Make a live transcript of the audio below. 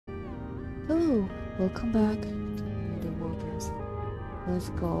Oh, welcome back to the waters. Let's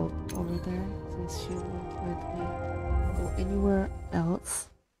go over there since you won't let me go anywhere else.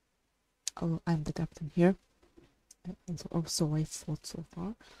 Oh, I'm the captain here. Also I thought so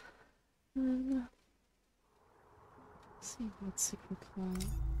far. And let's see what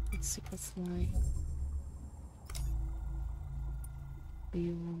secrets lie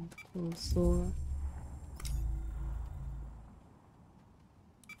beyond the closed door.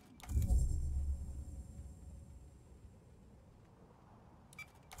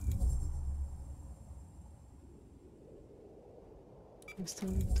 I'm still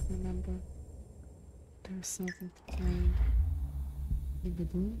need to remember there's something to find in the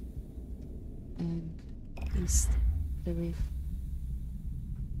blue and east the reef.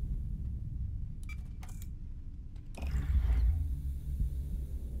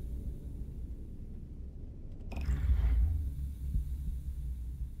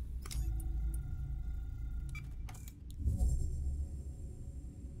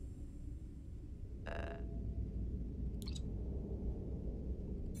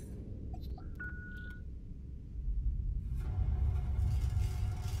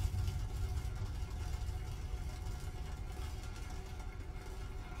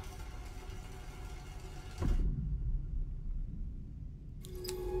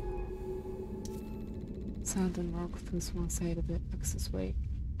 Sand and rock fills one side of the accessway.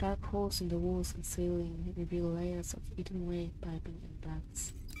 Dark holes in the walls and ceiling reveal layers of eaten away piping and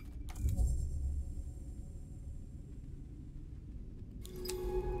ducts.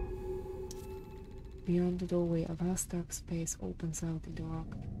 Beyond the doorway, a vast dark space opens out in the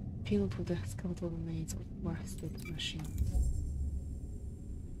rock, filled with the skeletal remains of rusted machines.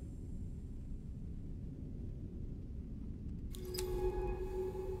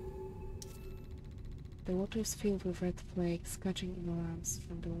 The water is filled with red flakes, catching in alarms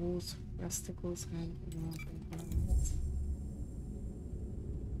from the walls. Rusticles hang in open ornaments.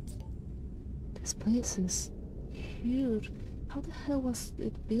 This place is huge. How the hell was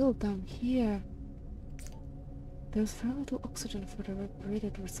it built down here? There's very little oxygen for the ready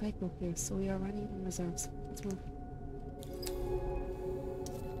to recycle here, so we are running on reserves. Let's move.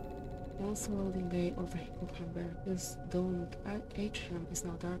 No surrounding bay or vehicle hangar. This domed atrium is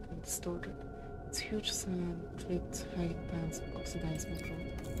now dark and distorted. Its huge sand dripped hiding pans of oxidized metal.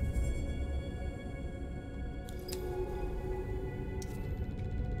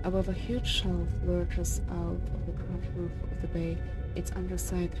 Above a huge shelf lurches out of the carved roof of the bay, its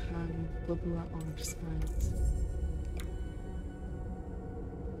underside hung with globular orange spines.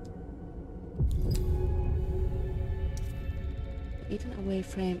 The eaten-away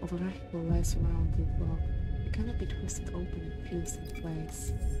frame of a vehicle lies around the block. It cannot be twisted open and fused in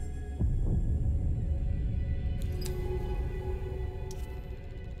place.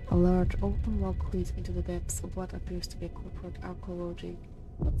 A large open lock leads into the depths of what appears to be a corporate archaeology.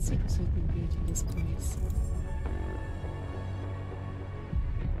 What secrets have been built in this place?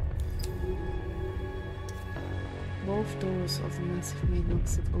 Both doors of the massive main lock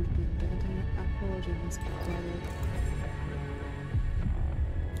sit open. The entire archaeology must be guarded.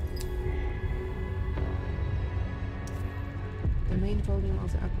 The main volume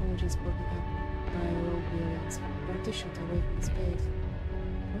of the archaeology is broken up by row buildings, partitioned away from space.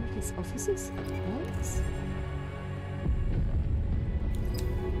 Are these offices? Walls?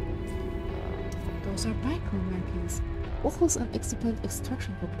 Those are bicol markings. Waffles and explained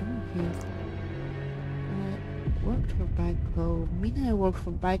extraction were done here. I worked for Bicol. Mina worked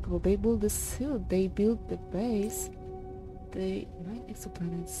for Bicol. They built the suit. They built the base. They mined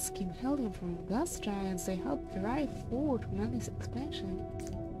exoplanets, skim helium from gas giants. They helped drive forward Humanity expansion.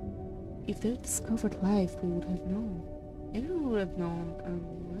 If they discovered life, we would have known. Everyone would have known.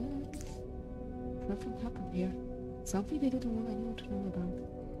 Well, something happened here. Something they didn't want anyone to know about.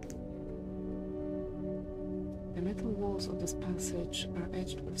 The metal walls of this passage are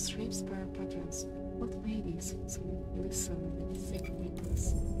edged with strange spiral patterns. What may these? Some glisten with thick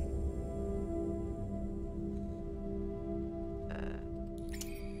weakness.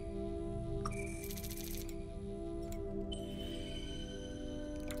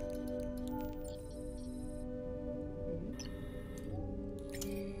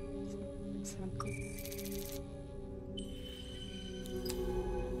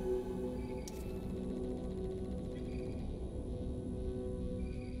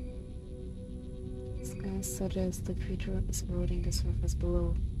 Suggests the creature is eroding the surface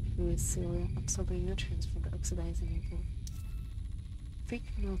below through its cilia, absorbing nutrients from the oxidizing metal.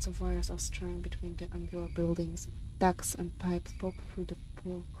 Frequent amounts of wires are strung between the angular buildings. Ducts and pipes pop through the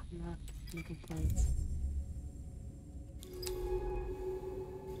poor metal plates.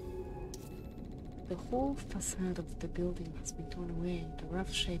 The whole facade of the building has been torn away, the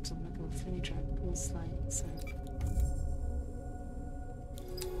rough shapes of metal furniture and pools lie inside.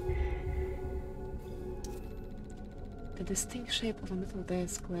 The distinct shape of a metal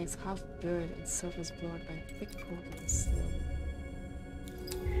desk lies half buried in surface blurred by a thick coat of steel.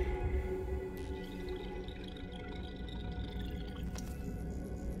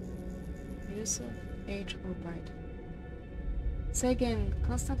 User, age, or bride. Say again,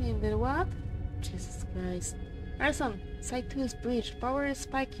 Constantine did what? Jesus Christ. Arson, Site 2 is breached, power is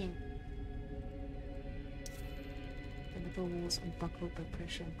spiking. The metal walls unbuckled by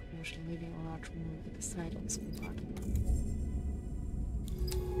pressure and commotion, leaving a large wound at the side of his compartment.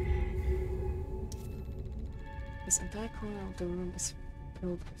 This entire corner of the room is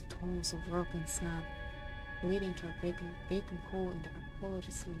filled with tons of rock and sand, leading to a gaping hole in the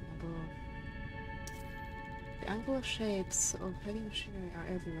archaeology ceiling above. The angular shapes of heavy machinery are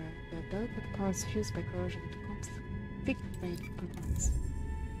everywhere, their delicate parts fused by corrosion to thick veined patterns.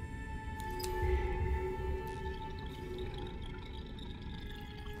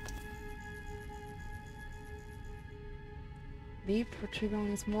 Deep retrieval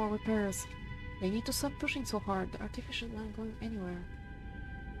needs more repairs. They need to stop pushing so hard, the artificials aren't going anywhere.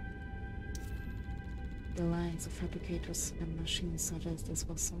 The lines of fabricators and machines suggest this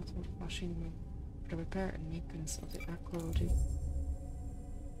was some sort of machinery for the repair and maintenance of the archaeology.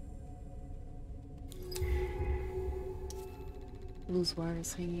 Loose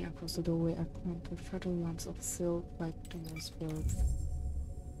wires hanging across the doorway are clamped with fertile lumps of silt like tumors builds.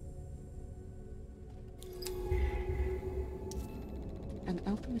 An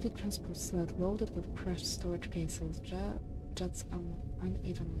automated transport sled loaded with crushed storage cases juts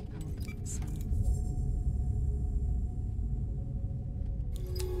unevenly out of the sun.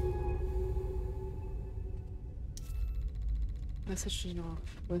 Passage to the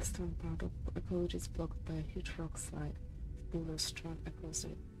north, western part of archaeology is blocked by a huge rock slide. Boulders strewn across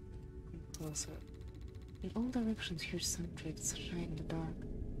it. Come closer. In all directions, huge sand drifts shine in the dark.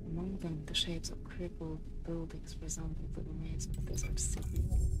 Among them, the shapes of crippled buildings resembling the remains of a desert city.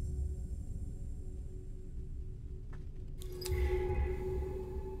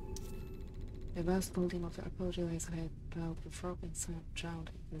 The vast volume of the archaeology lies ahead, piled with rock and sand, drowned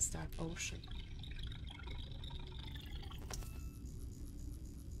in this dark ocean.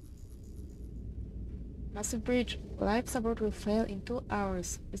 Massive breach. Life support will fail in 2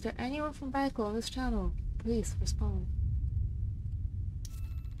 hours. Is there anyone from Baikal on this channel? Please respond.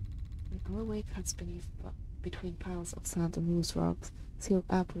 An alleyway cuts between piles of sand and loose rocks, sealed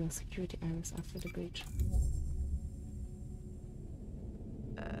up with security areas after the breach.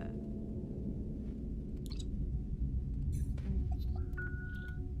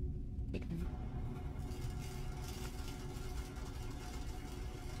 Ignite.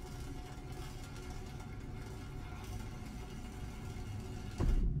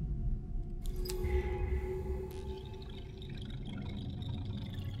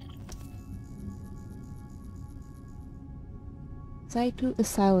 Site 2 is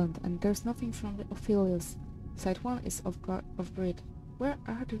silent, and there's nothing from the Ophelius. Site 1 is off-grid. Where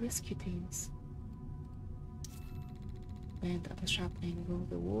are the rescue teams? Bent at a sharp angle,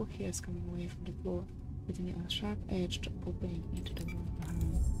 the wall here is coming away from the floor, leaving a sharp-edged opening into the wall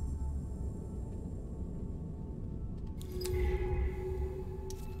behind.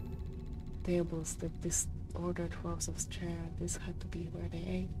 Tables, the disordered rows of chairs, this had to be where they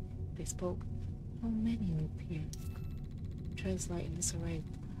ate. They spoke. How many lived here? Chairs lie in disarray.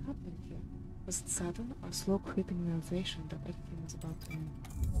 What happened here? Was it sudden or slow creeping realization that everything was about to end?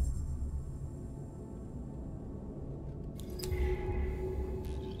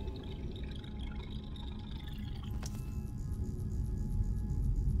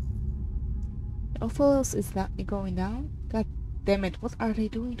 The Ophelos is that going down? God damn it, what are they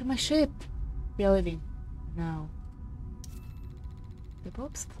doing to my ship? We are leaving. Now. The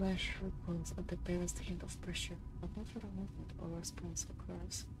boat's flash recoils at the barest hint of pressure, but no further movement or response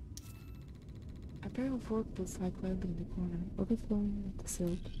occurs. A pair of work boots lie quietly in the corner, overflowing with the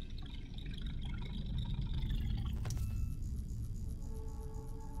silt.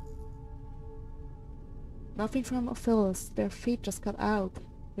 Nothing from Ophelos, their feet just got out.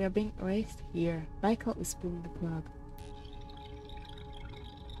 We are being erased here. Baikal is pulling the plug.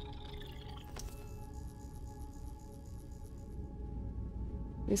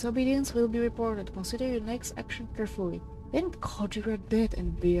 Disobedience will be reported. Consider your next action carefully. Thank God you are dead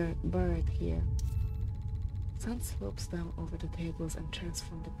and buried here. Sand slopes down over the tables and chairs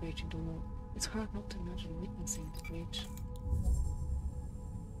from the breach in the wall. It's hard not to imagine witnessing the breach.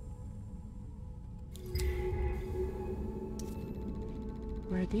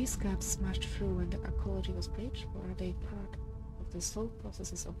 Were these gaps smashed through when the ecology was breached, or are they part of the slow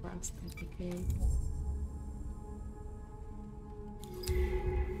processes of rust and decay?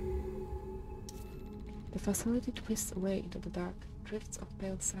 The facility twists away into the dark, drifts of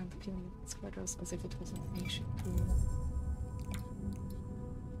pale sand peeling its corridors as if it was an ancient tomb.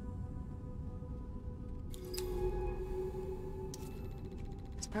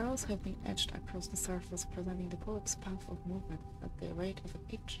 Spirals have been etched across the surface, preventing the polyp's path of movement at the rate of an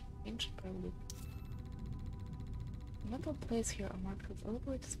inch per week. The metal plates here are marked with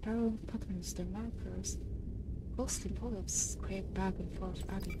elaborate spiral patterns. Their markers. Ghostly polyps scrape back and forth,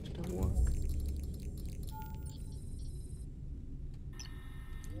 adding to the work.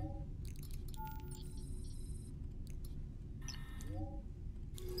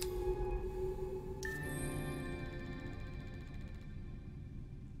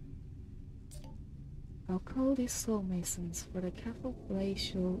 I'll call these slow masons for the careful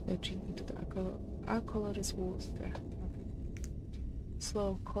glacial etching into the archaeologist's walls.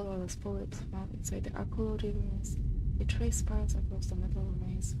 Slow, colorless polyps found inside the archaeology ruins. They trace spirals across the metal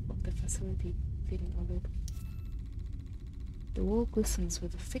remains of the facility, feeding on it. The wall glistens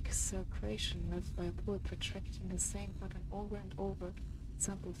with a thick circulation left by a polyp retracting the same pattern over and over.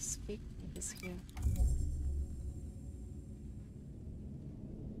 Samples speak in this here.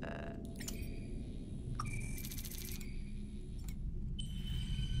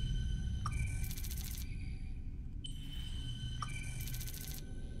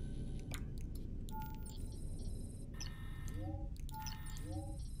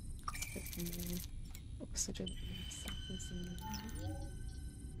 Oxygen samples in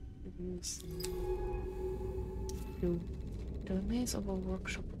reviews fuel. The remains of a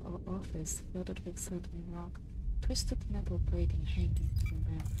workshop or office flooded with sand and rock, twisted metal plating hanging from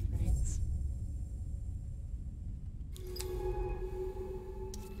their remains.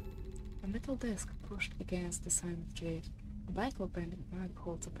 A metal desk pushed against the side of jade. A bicycle-branded bag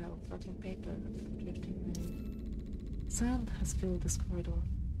holds a pile of rotten paper and drifting rain. Sand has filled this corridor,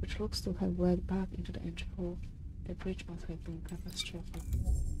 which looks to have led back into the entry hall. The bridge must have been catastrophic.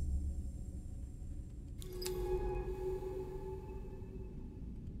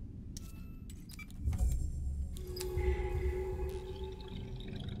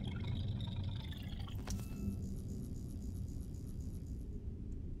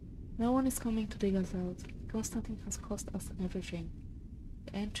 No one is coming to dig us out. Constantine has cost us everything.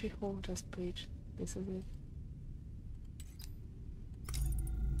 The entry hall just breached. This is it.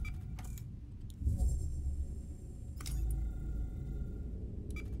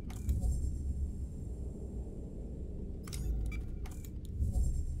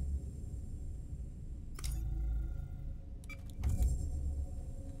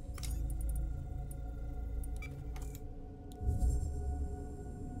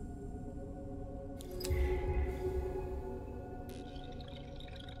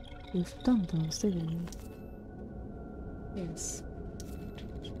 We've done those, didn't we? Yes.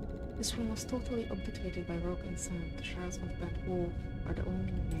 This room was totally obliterated by rock and sand. The shards of bent wall are the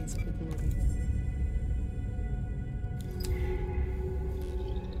only remains of the building.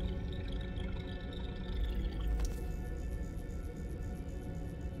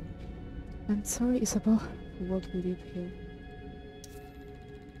 I'm sorry, Isabel, For what we did here.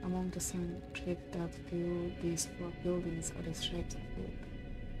 Among the sand drift that fill these four buildings are the shapes of wood.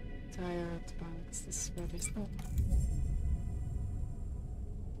 Tired banks, this is where they stop.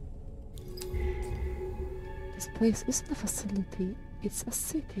 This place isn't a facility, it's a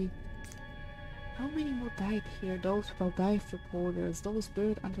city. How many more died here? Those without dive reporters, those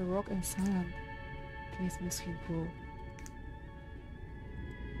buried under rock and sand. Please miss him, bro.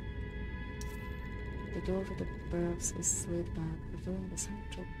 The door to the berths is slid back, revealing the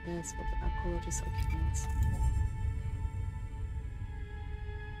central desk of the archaeologist's occupants.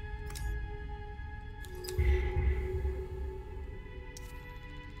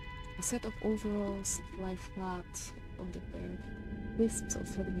 A set of overalls lie flat on the bed, wisps of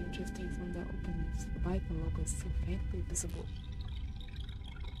sediment drifting from their openings. The biker logo is still faintly visible.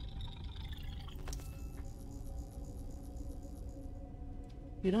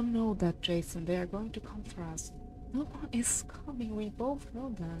 You don't know that, Jason. They are going to come for us. No one is coming. We both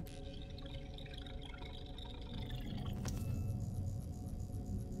know that.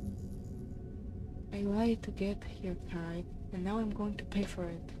 I lied to get here, Kai, and now I'm going to pay for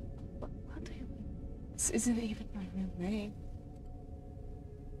it. What do you mean? This isn't even my real name.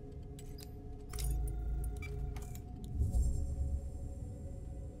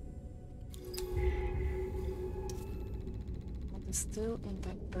 Still in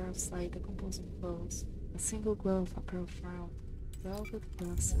that berth lie decomposing clothes. A single glove, a pair of round, velvet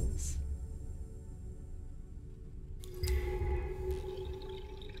glasses.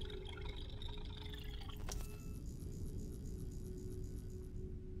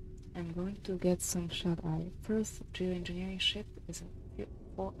 I'm going to get some shut-eye. First geoengineering shift is in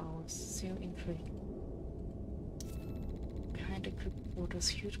 4 hours. See you in 3. Behind the crypt quarters,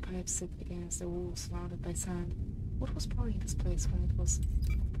 huge pipes sit against the wall, surrounded by sand. What was powering this place when it was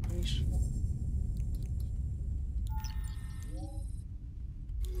in operation?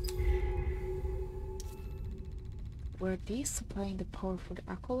 Were these supplying the power for the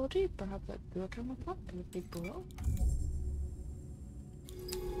ecology? Perhaps a geothermal plant directly below?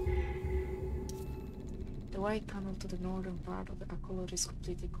 The wide tunnel to the northern part of the ecology is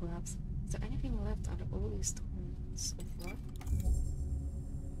completely collapsed. Is there anything left under all these stones of rock?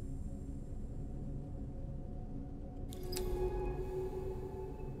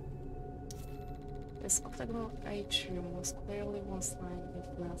 This octagonal atrium was clearly once lined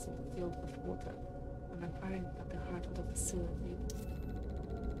with glass and filled with water, and I'm firing at the heart of the facility.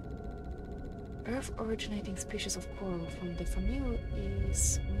 Earth-originating species of coral from the family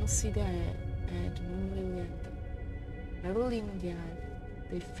is Musidae and Merullindiae.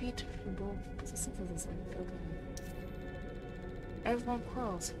 They feed through both photosynthesis and filtering. Earthborn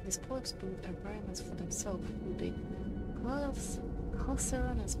corals, these polyps build environments for themselves through the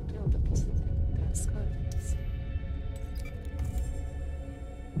calcareous material deposited in their skeletons.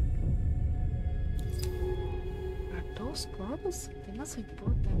 Are those corals? They must have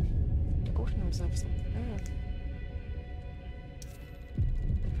brought them from the ocean reserves on Earth.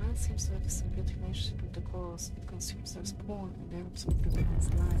 The plant seems to have a symbiotic relationship with the corals. It consumes their spawn and they absorb the plant's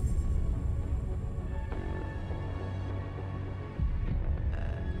life.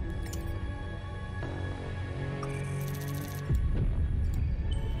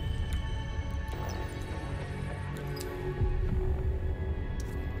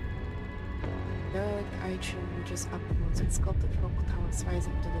 The atrium reaches upwards and sculpted rock towers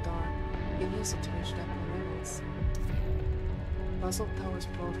rising into the dark. They use it to reach the upper levels. Basalt towers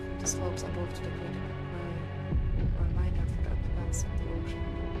brought from the slopes above to the great aquarium, or a reminder for the advance of the ocean.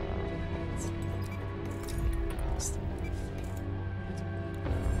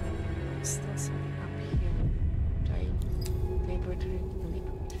 Still sitting up here, laboratory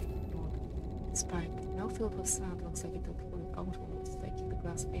north. This pipe, now filled with sand, looks like it will pull it outwards, taking the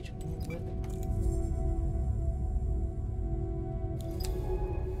glass atrium with it.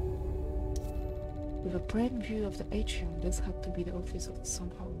 With a prime view of the atrium, this had to be the office of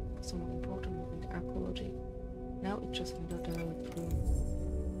someone important in the archaeology. Now it's just another derelict room.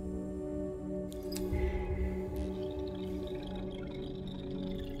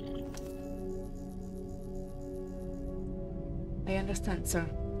 I understand, sir.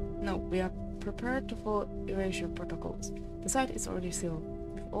 No, we are prepared to follow erasure protocols. The site is already sealed,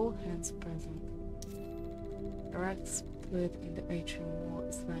 with all hands present. A rat split in the atrium wall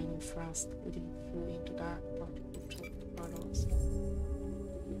is lying with frost, leading through into dark particle puddles.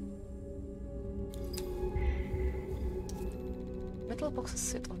 Metal boxes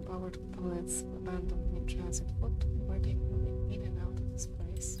sit on powered pallets, abandoned in transit. What were they moving in and out of this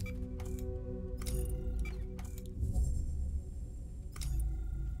place?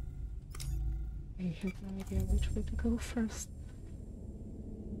 I have no idea which way to go first.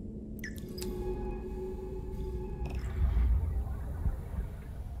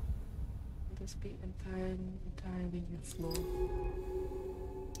 This be entirely new floor.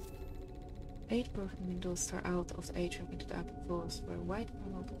 8 broken windows stare out of the atrium into the upper floors, where white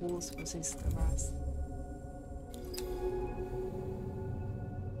paneled walls resist the rust.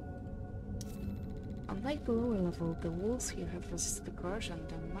 Unlike the lower level, the walls here have resisted corrosion,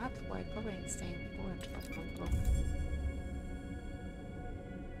 the matte white covering stained orange but unbroken.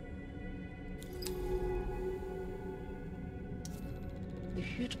 The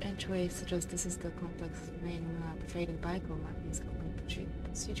huge entryway suggests this is the complex main lab. Faded bicycle markings complete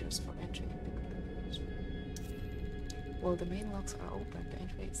procedures for entry and decode. While the main locks are open, the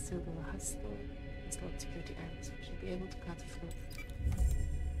entryway is still with a hostile security ends. We should be able to cut through.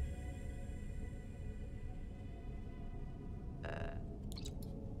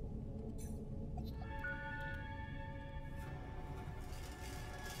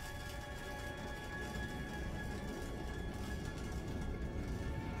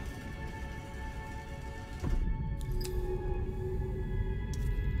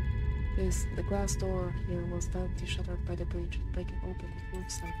 The glass door here was violently shattered by the breach, breaking open what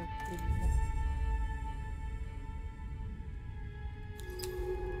looks like a clean wall.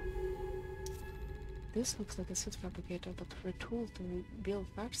 This looks like a suit fabricator, but retooled to build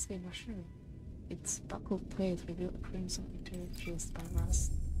large-scale machinery. its buckled plate revealed a crimson interior fused by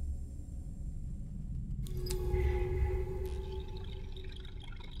rust.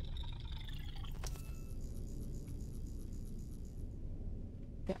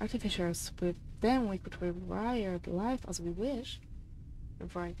 The artificers, with them we could rewire the life as we wish. We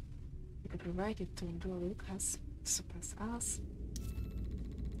could rewrite it to endure Lucas, to surpass us.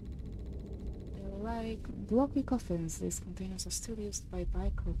 They're like blocky coffins. These containers are still used by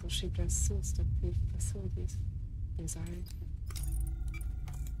Bicol to ship their suits to the facilities desired.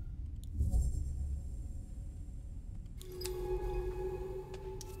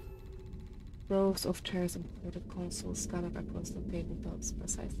 Rows of chairs and ported consoles scattered across the tabletops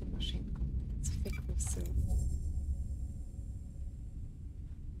beside the machine components thick with silk.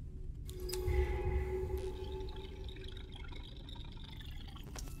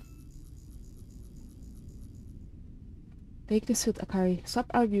 Take the suit, Akari. Stop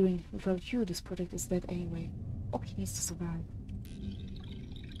arguing. Without you, this project is dead anyway. Oki needs to survive.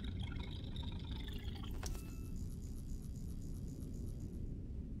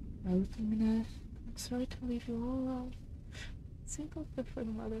 My little Mina, I'm sorry to leave you all alone. Think of the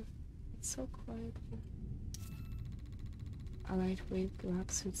friend mother. It's so quiet here. A lightweight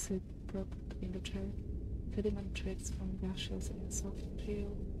black suit sit propped in the chair. Sediment tricks from gashes in the soft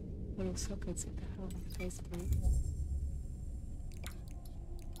material. Little sockets in the helmet faceplate.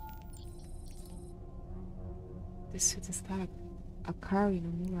 This suit is tagged Akari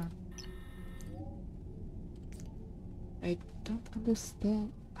Nomura. I don't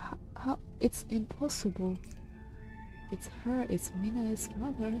understand how it's impossible. It's her, it's Mina's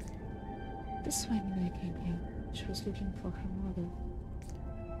mother. This is why Mina came here. She was looking for her mother.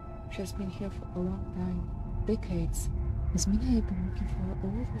 She has been here for a long time, decades. Has Mina been looking for her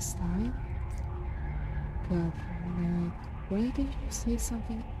all this time? God, Mina, why didn't you say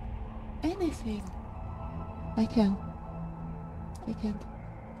something? Anything! I can't.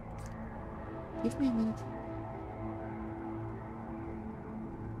 Give me a minute.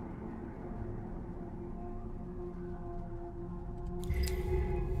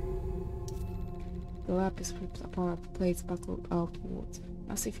 The lapis ripped apart, plates buckled outwards.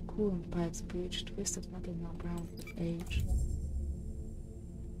 Massive coolant pipes breached, twisted metal now brown with age.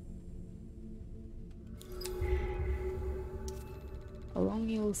 A long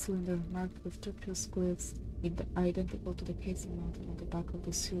yellow cylinder marked with turquoise glyphs, identical to the casing mounted on the back of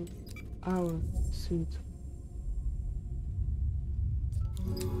the suit. Our suit.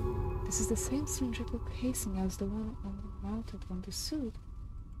 This is the same cylindrical casing as the one mounted on the suit.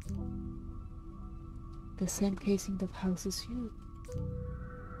 The same casing that houses you.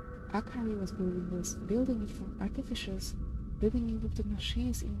 Akari was building this, building it from artificers, building it with the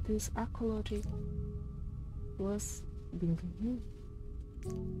machines in this archaeology, was building you.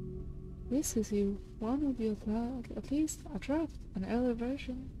 This is you. One would be at least a draft, an early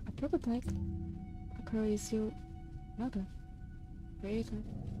version, a prototype. Akari is your mother, creator.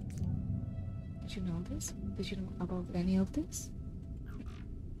 Did you know this? Did you know about any of this?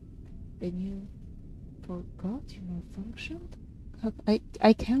 Then you forgot you malfunctioned?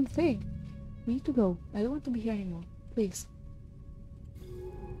 I can't think. We need to go. I don't want to be here anymore. Please.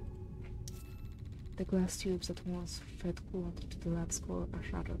 The glass tubes that once fed coolant to the lab's core are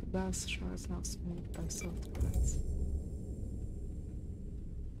shattered. The glass shards now smoothed by soft plates.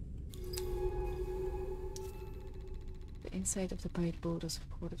 The inside of the pipe boulders of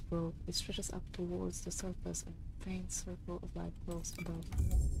corded rope. It stretches up towards the surface and a faint circle of light glows above.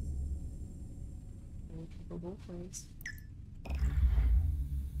 We can go both ways.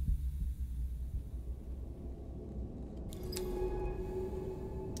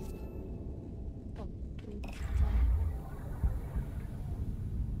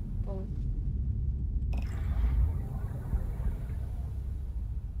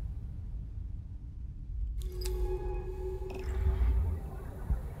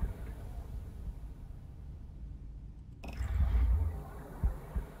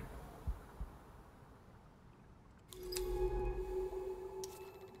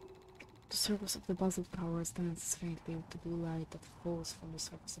 The surface of the basalt tower stands faintly with the blue light that falls from the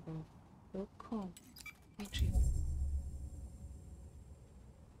surface above. Look calm, ain't you?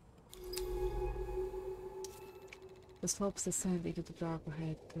 The slopes descend into the dark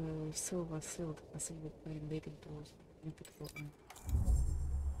ahead, the silver sealed a single plane leading towards the beautiful end.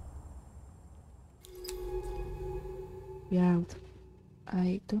 We're out.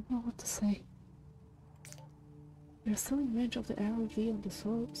 I don't know what to say. We're still in range of the arrow V on the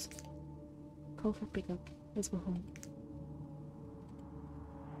slopes. Call for pickup. Let's go home.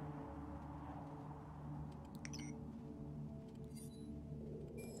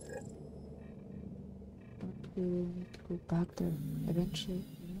 We will need to go back there eventually,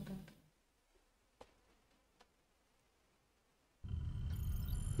 you know that.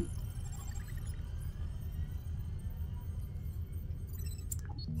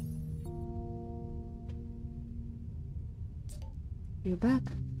 You're back.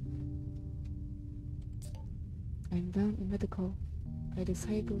 I'm down in medical. I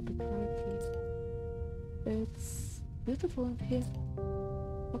disabled the party. It's beautiful in here.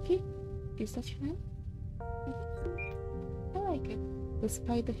 Okay, is that your name? I like it,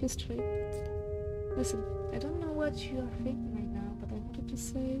 despite the history. Listen, I don't know what you are thinking right now, but I wanted to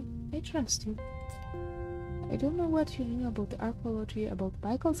say I trust you. I don't know what you knew about the archaeology, about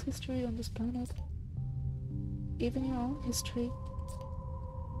Baikal's history on this planet, even your own history.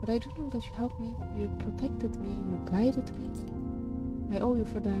 But I do know that you helped me, you protected me, you guided me. I owe you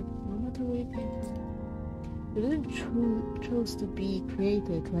for that, no matter where you came from. You didn't choose to be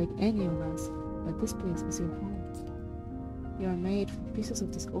created like any of us, but this place is your home. You are made from pieces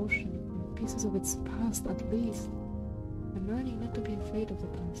of this ocean, from pieces of its past at least. I'm learning not to be afraid of the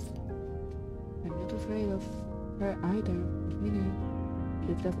past. I'm not afraid of her either, of Mina,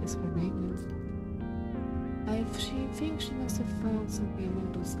 if that is her name now. She thinks she must have found something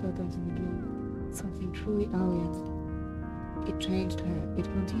among those skeletons in the blue, something truly alien. It changed her, it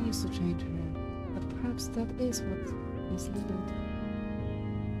continues to change her, but perhaps that is what is needed.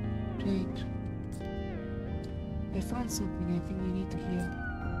 Change. I found something I think you need to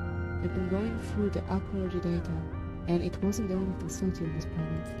hear. I've been going through the archaeology data, and it wasn't the only facility on this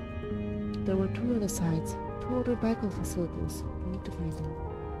planet. There were 2 other sites, 2 other Baikal facilities. We need to find them.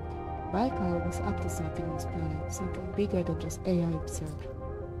 Baikal was up to something on this planet, something bigger than just AI research.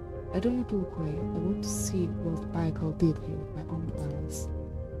 I don't want to look away, I want to see what Baikal did here with my own eyes.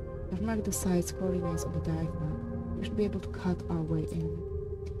 I've marked the site's coordinates on the direct map. We should be able to cut our way in.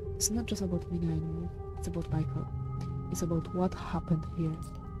 It's not just about Mina anymore, it's about Baikal. It's about what happened here.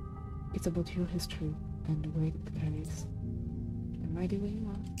 It's about your history and the weight it carries. I'm ready when you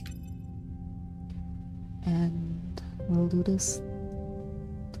are. And we'll do this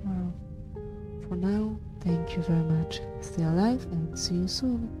tomorrow. For now, thank you very much. Stay alive and see you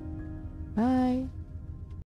soon. Bye.